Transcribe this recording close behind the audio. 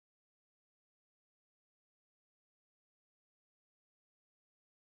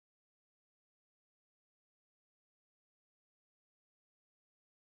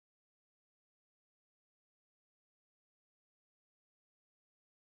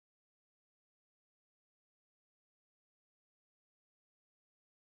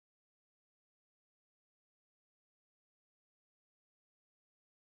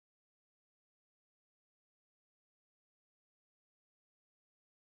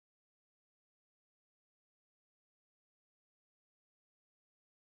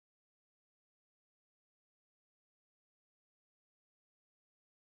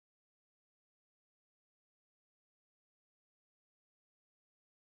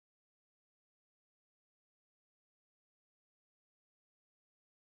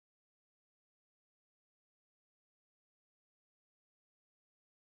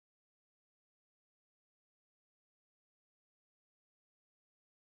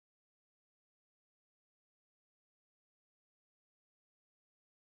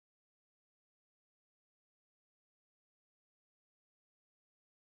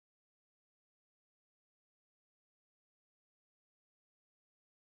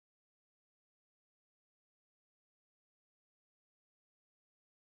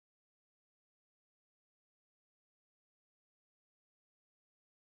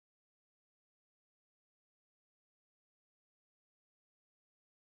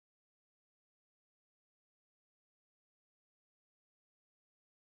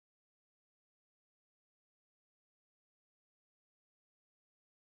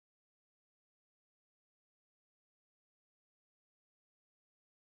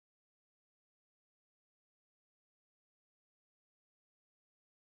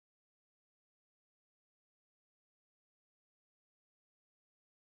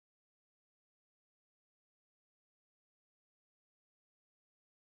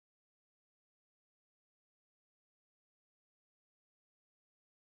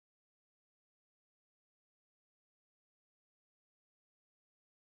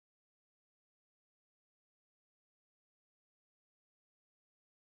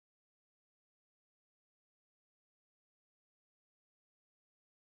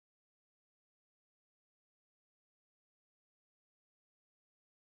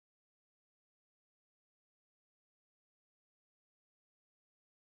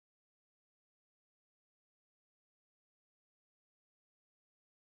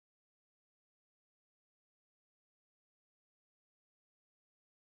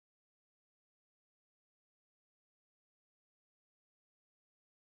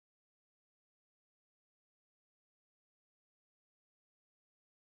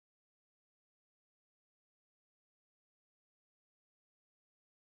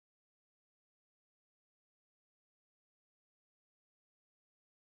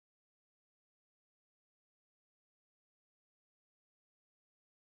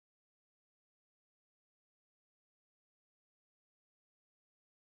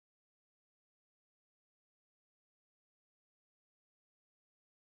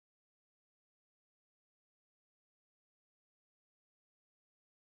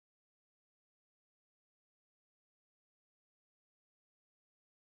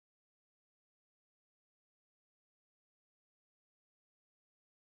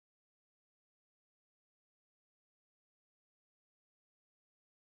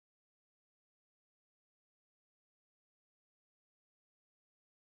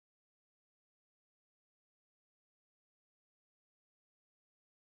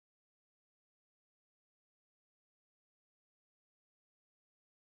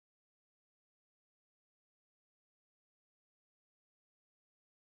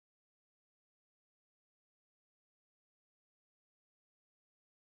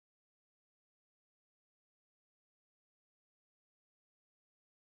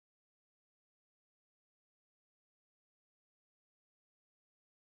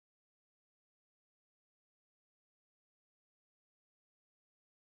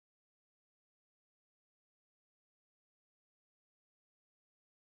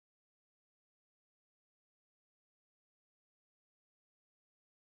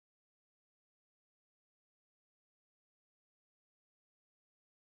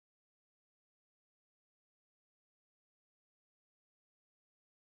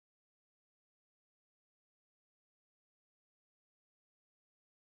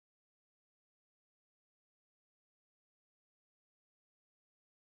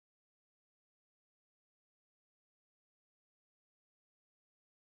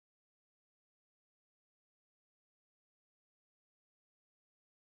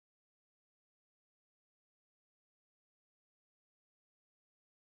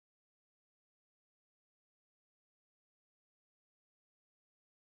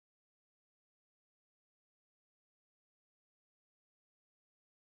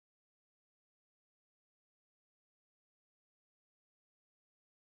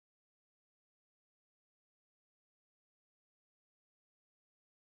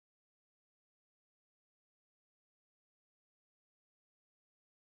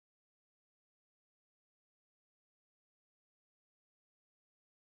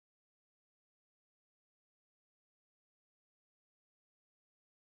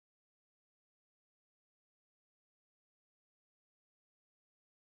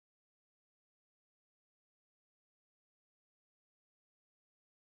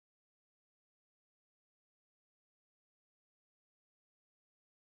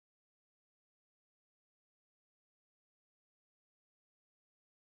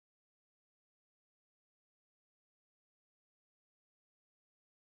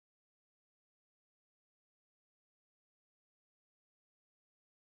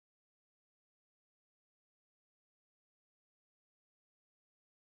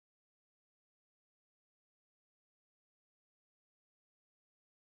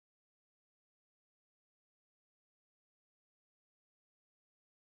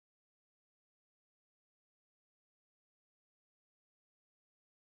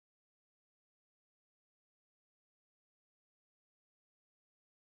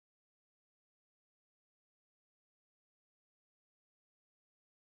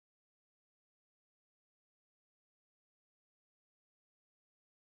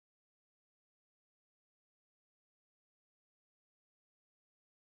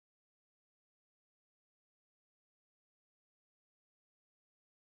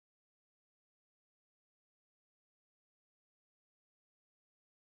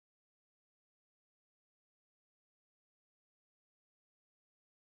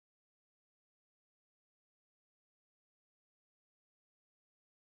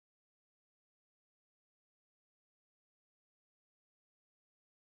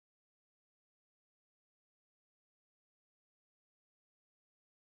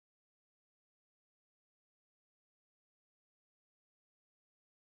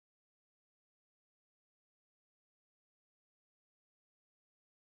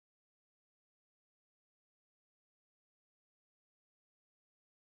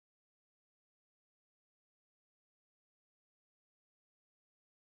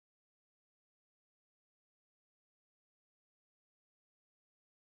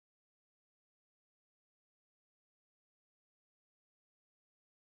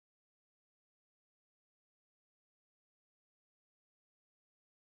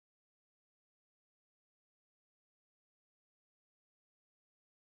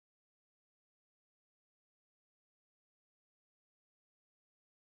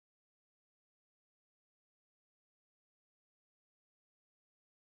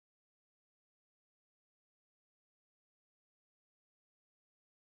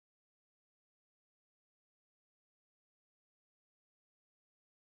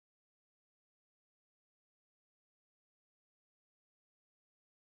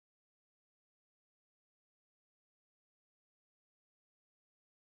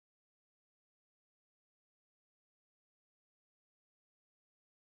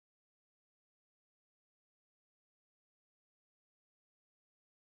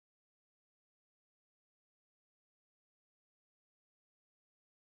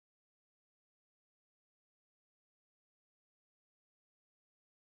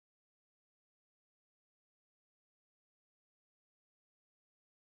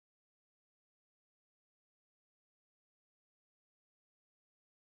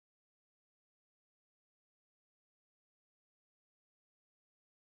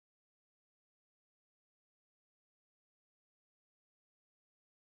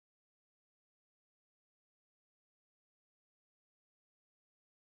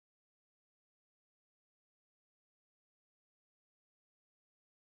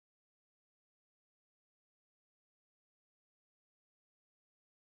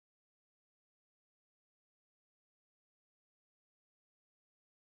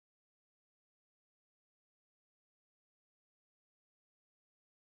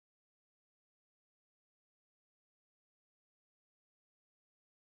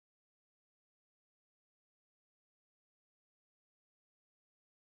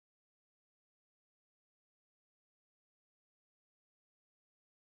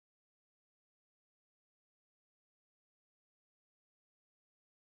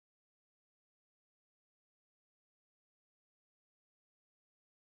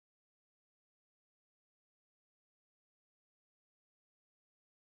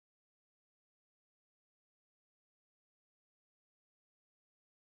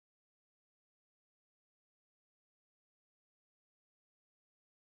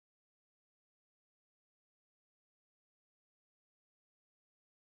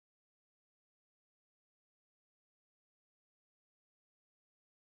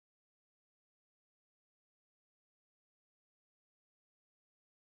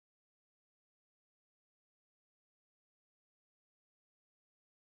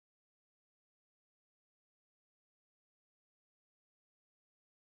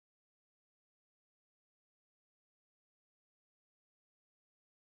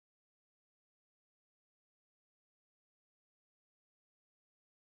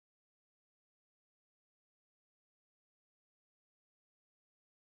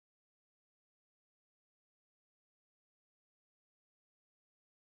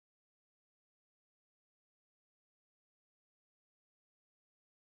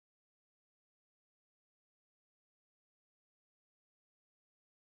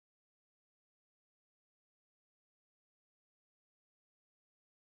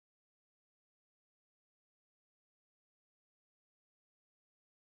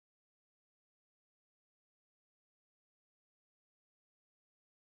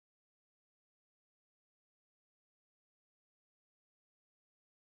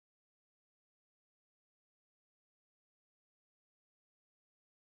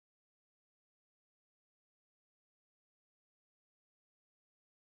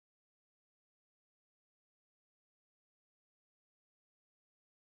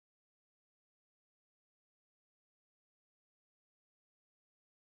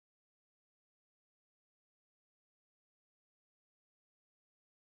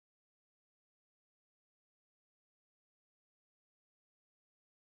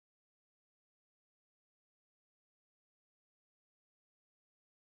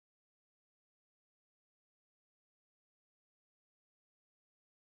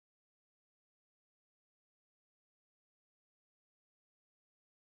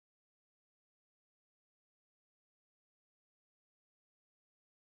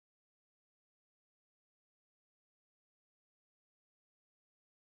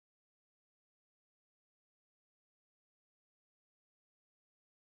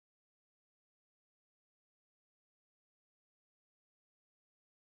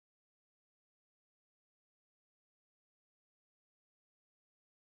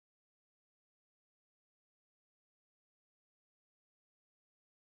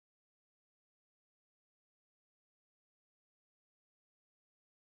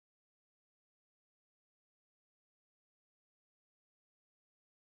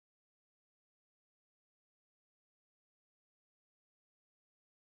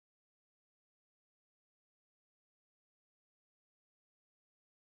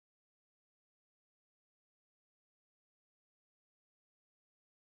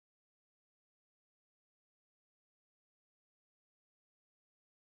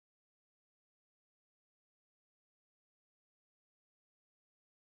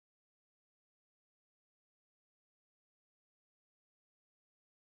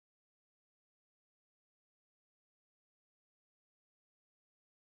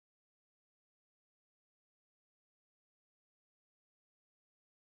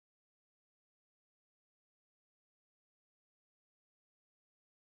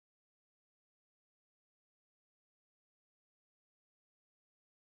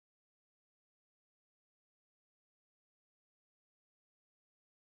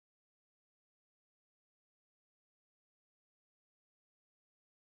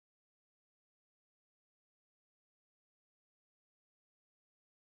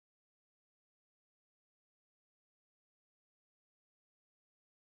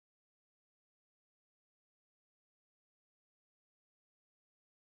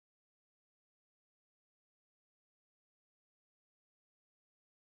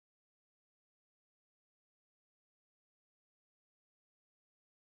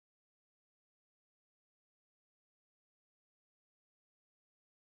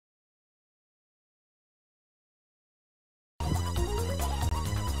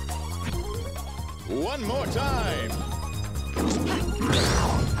One more time.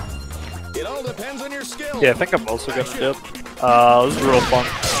 It all depends on your skill. Yeah, I think I'm also gonna dip. This is real fun.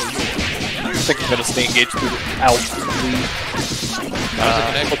 I think I'm gonna stay engaged throughout the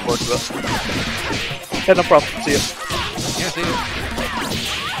lead. Look forward to it. Yeah, no problem. See ya. Yeah, see ya.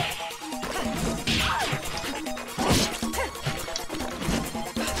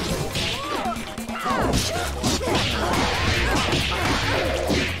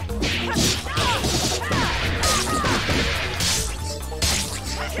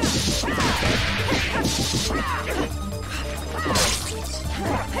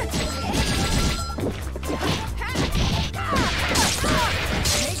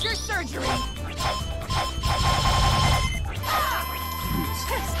 Major surgery.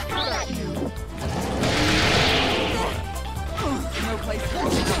 No place for you.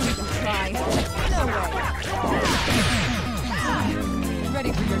 Don't even try. No way.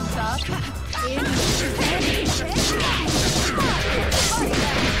 Ready for your stop?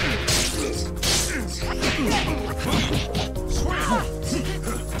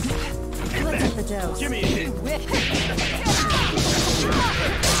 Let's hit the dose. Give me a hit.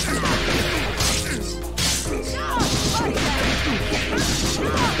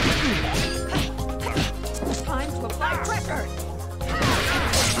 Time to apply pressure.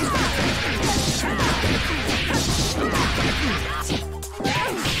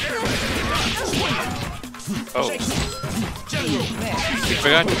 Oh. We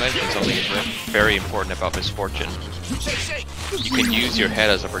forgot to mention something very important about Misfortune. You can use your head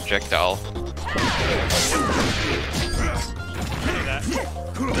as a projectile.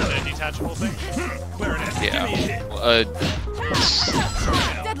 That detachable thing? Yeah.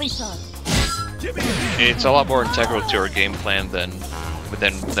 Deadly shot. It's a lot more integral to our game plan than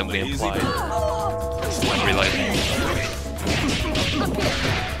we implied. I'm realizing.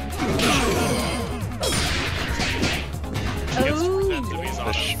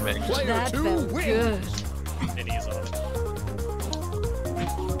 The Schmick. That felt good.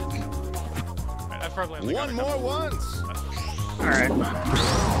 One more once. Alright.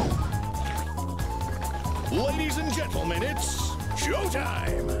 Ladies and gentlemen, it's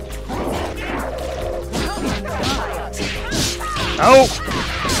showtime. Oh!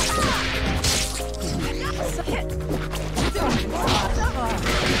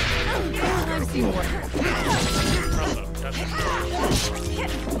 I've seen worse.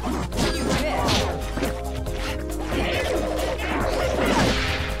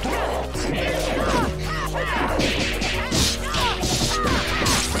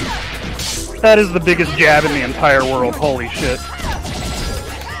 That is the biggest jab in the entire world, holy shit.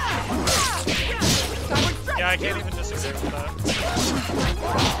 Yeah, I can't even disagree with that.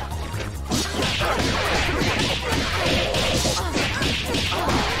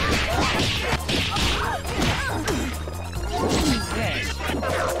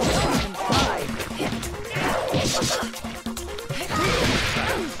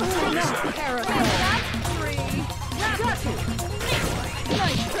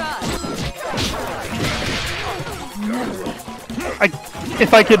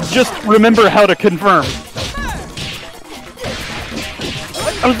 If I could just remember how to confirm.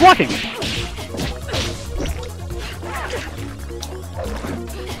 I was blocking.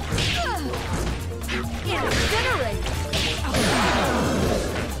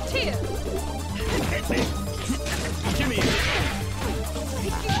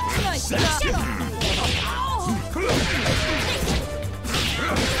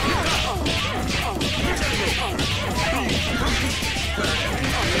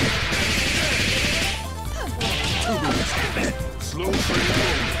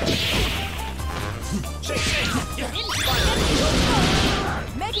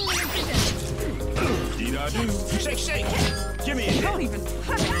 Shake, shake. Give me a hit. Don't even.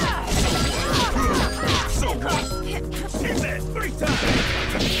 So what? Hit that 3 times.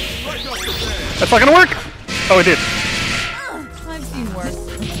 Right off the bat. That's not gonna work! Oh, it did. I've seen worse.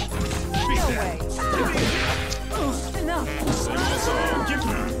 No way. Enough.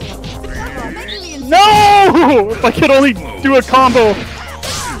 No! If I could only do a combo.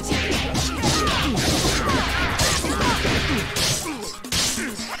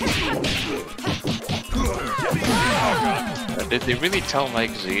 Did they really tell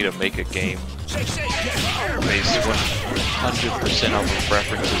Mike Z to make a game based 100% off of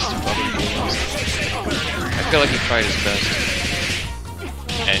references to other games? I feel like he tried his best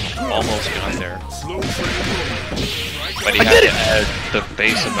and almost got there. But he had to add the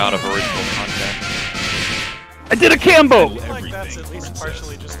base amount of original content. I did a combo! I feel like that's at least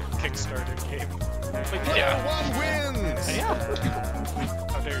partially just a Kickstarter game. Like, Yeah. One wins. yeah.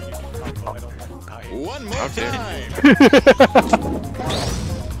 How dare you do that? combo I don't want to die. One more time.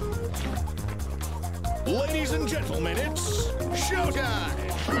 Ladies and gentlemen, it's showtime.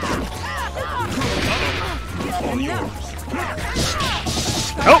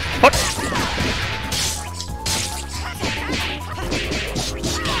 Oh, fuck!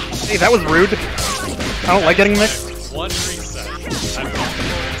 Hey, that was rude. I don't like getting mixed. One reset. I've gone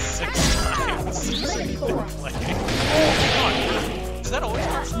for 6 times. Is that always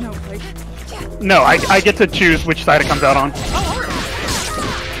works? No, wait. No, I get to choose which side it comes out on.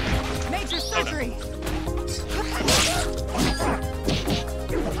 Major surgery.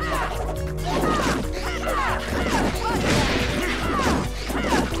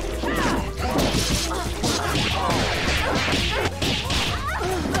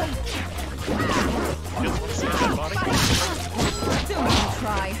 Don't even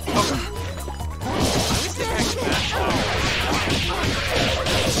try.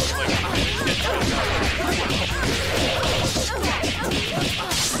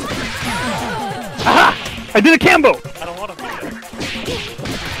 Aha! I did a combo! I don't want to be there.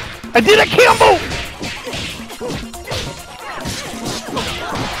 I did a combo!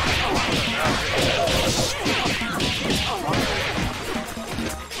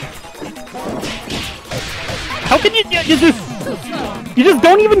 How can you just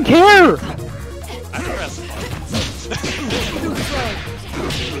don't even care! I'm arrested.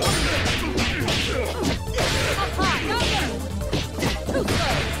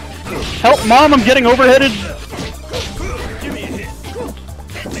 Help, Mom, I'm getting overheaded! Give me a hit.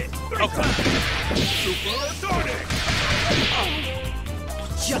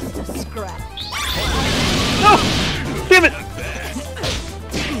 Just a scratch. No! Damn it!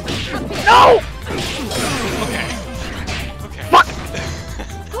 No! Okay. Fuck!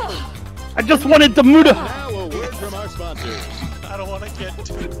 I just wanted to Muda! Now a word from our sponsors. I don't want to get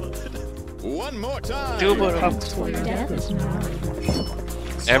too blooded. One more time.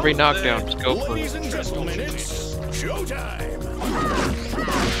 Every knockdown, just go for Ladies it. and gentlemen, it's showtime.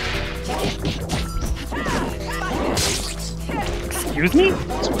 Excuse me? No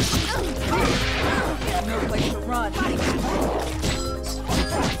place to run. Don't even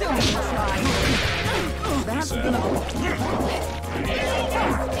try. That's gonna.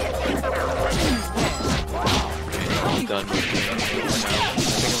 I'm done with it for now. I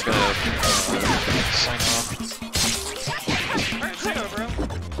think I'm gonna sign off. Alright, say over, bro.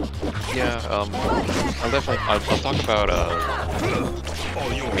 Yeah, I'll talk about,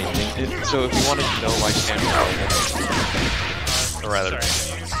 so if you wanted to know why Cam or rather,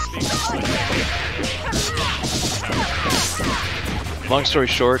 Sorry, can you speak? long story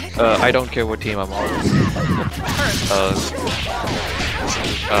short, I don't care what team I'm on.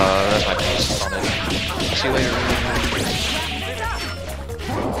 That's my post on it. See you later.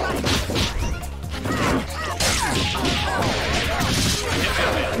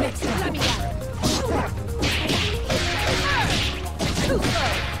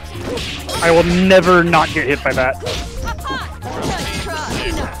 I will never not get hit by that.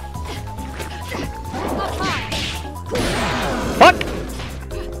 Fuck!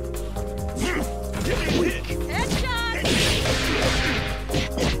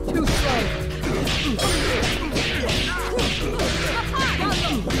 Too slow.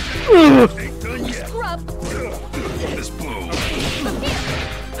 Ugh. Scrub.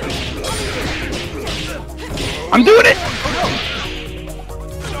 I'm doing it!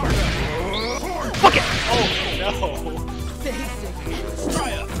 Fuck it! No. Basic.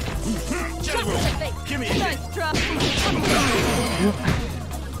 Give me a hit. Nice drop.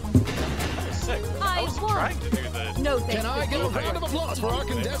 Sick. I I was won. trying to do the... No thanks. Can I get a round of applause for our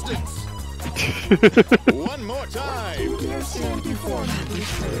contestants? One more time.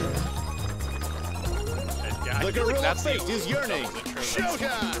 Yeah, I The feel like gorilla that's the fate is yearning.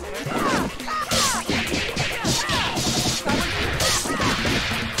 Showtime.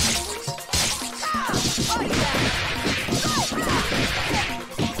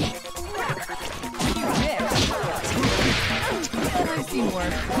 I've seen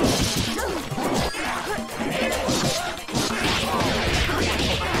worse.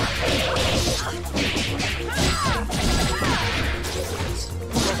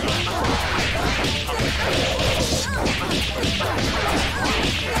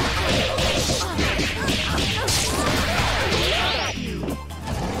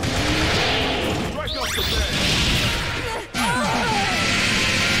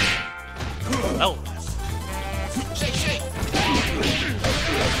 Oh.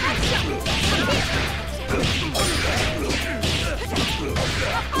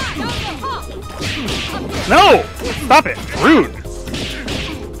 No! Stop it! Rude!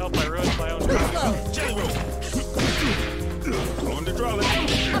 Help, I ruined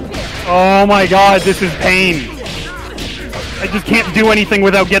Oh my god, this is pain. I just can't do anything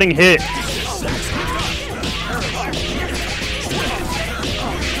without getting hit.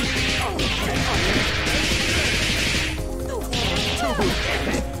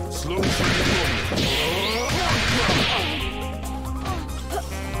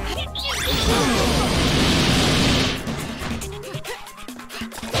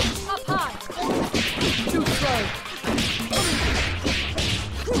 Up high. Too slow.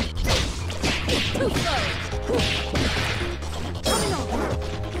 Too slow.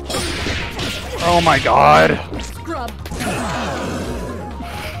 Oh my god. Scrub.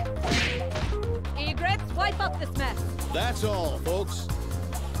 Egrets, wipe up this mess. That's all, folks.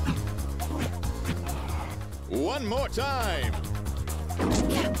 One more time.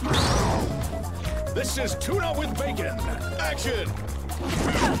 This is tuna with bacon. Action.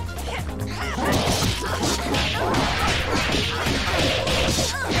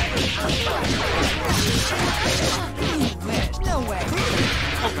 No way.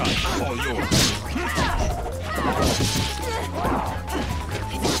 Oh God, all yours.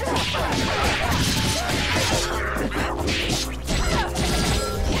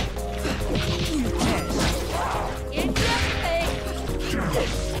 In your face.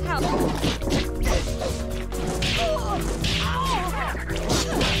 Come.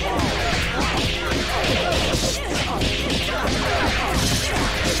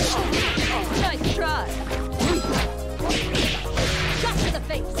 Nice try. Shot to the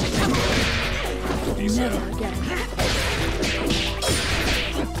face. Never again.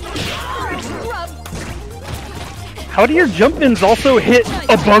 Scrub. How do your jump-ins also hit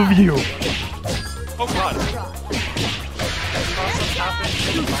above you? Oh god.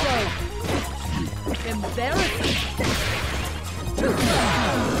 Too slow. Embarrassing. Too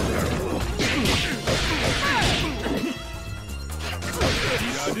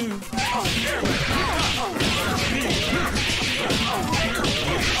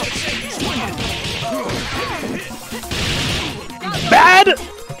Bad?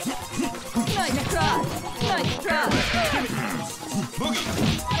 Nice try. Nice try.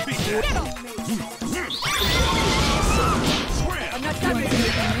 Get off me. I'm not done with you.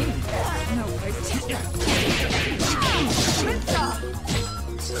 No way.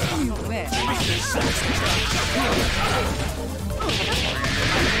 You win.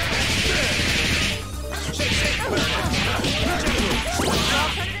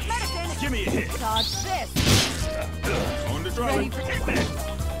 Give me a hit. Dodge this. On the drive. Ready for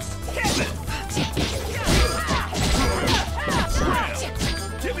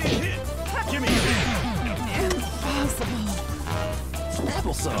Give me a hit. Give me a hit.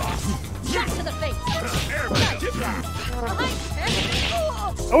 Applesauce. shot to the face. Behind.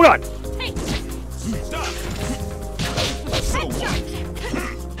 Oh god. Hey. Stop.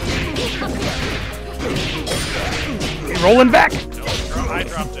 Rolling back. No, I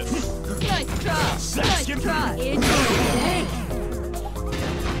dropped it. Nice try. Nice try. Interesting.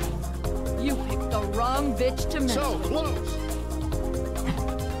 You picked the wrong bitch to mess So with. close.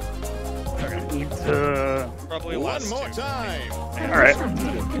 Need to... Probably One last more two. time. Alright.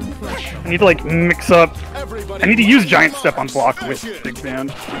 I need to like mix up... Everybody. I need to use giant step on block with big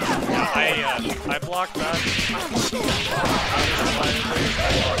band. I blocked that.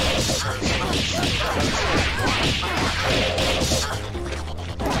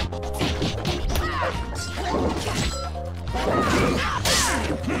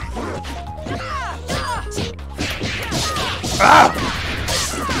 Ah!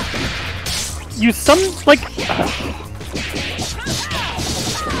 You like...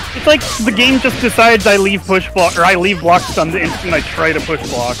 It's like the game just decides I leave push block, or I leave block stun the instant I try to push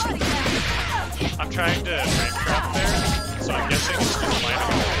block. I'm trying to frame trap there, so I'm guessing it's just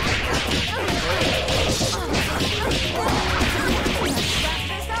landing.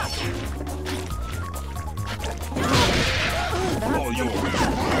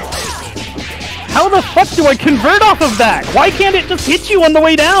 How the fuck do I convert off of that? Why can't it just hit you on the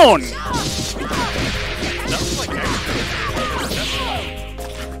way down? That was like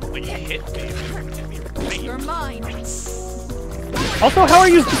actually like hit me. You're mine. Also, how are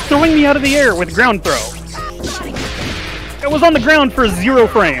you just throwing me out of the air with ground throw? It was on the ground for 0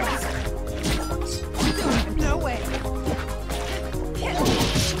 frames. No way.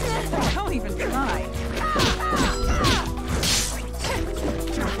 Don't even try.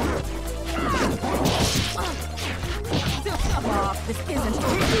 Come off. This isn't do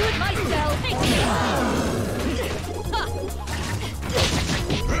it myself.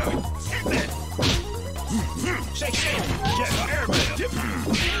 Shake, shake. Get airbag. Dip.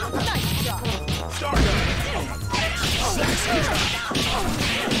 Nice shot. Start.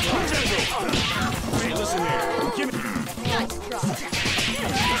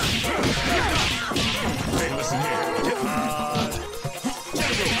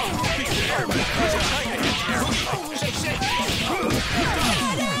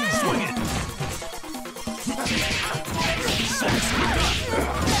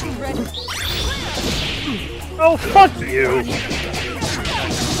 Oh, fuck you!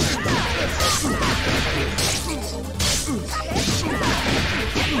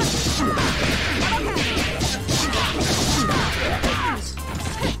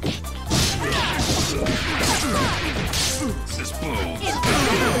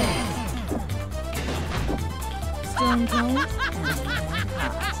 Stone cold.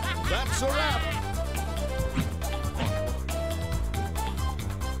 That's a wrap.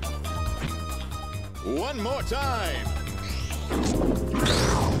 One more time.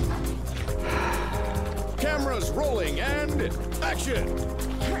 Cameras rolling and action.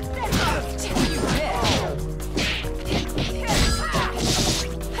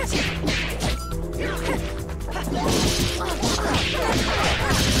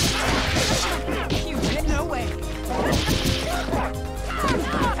 No way.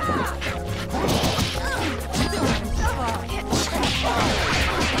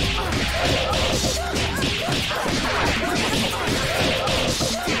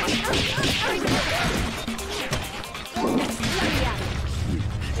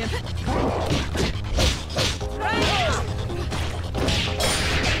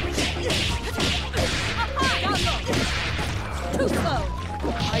 Too slow.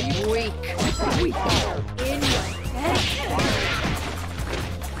 Are you weak? Weak. In your head.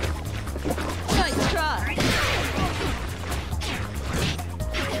 Nice try.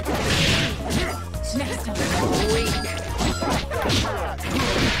 Next time. Weak.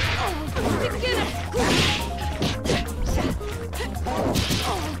 Get it.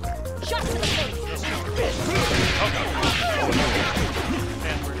 Shot to the face.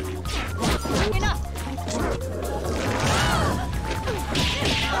 Enough.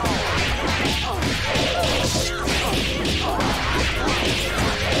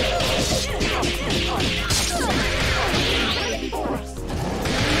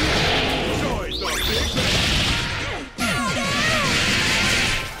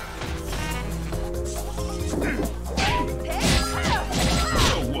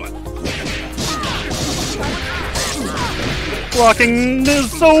 Blocking is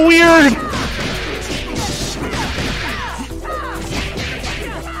so weird!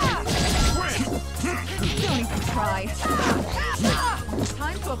 Don't even try.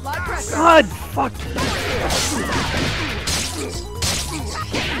 Time to apply pressure. God, fuck.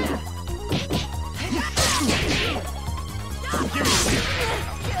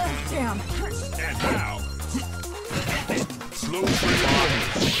 Damn. And now, slow response.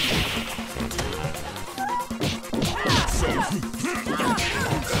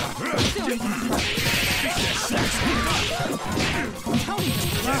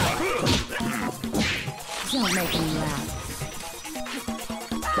 Don't make me laugh.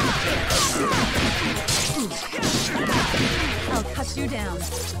 I'll cut you down.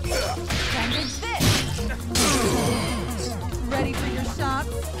 Bandage this. Ready for your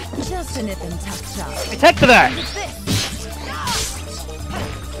shots? Just a nip and tuck shot. Attack to that! Bandage this.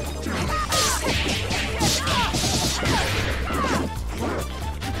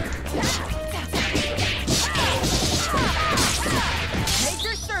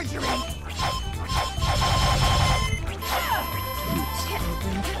 Major surgery.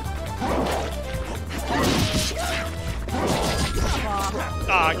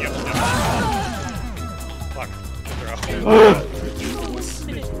 Ah, yep. Fuck. Good throw.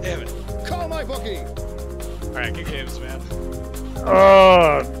 Damn it. Call my bookie. Alright, good games, man.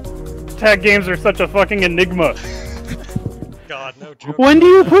 Tag games are such a fucking enigma. God, no joke. When do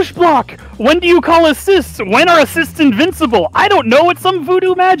you push block? When do you call assists? When are assists invincible? I don't know, it's some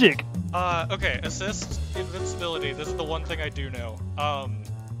voodoo magic! Okay, assist, invincibility, this is the one thing I do know.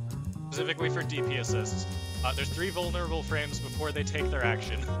 Specifically for DP assists. There's 3 vulnerable frames before they take their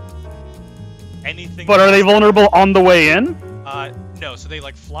action. Anything. But are they vulnerable on the way in? No, so they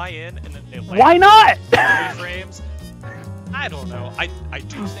like fly in and then they land. Why not? 3 frames. I don't know. I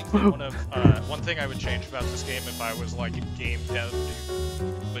do think that one thing I would change about this game if I was like a game dev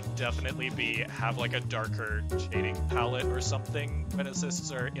would definitely be have like a darker shading palette or something when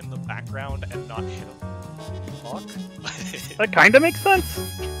assists are in the background and not hit a block. That kinda makes sense.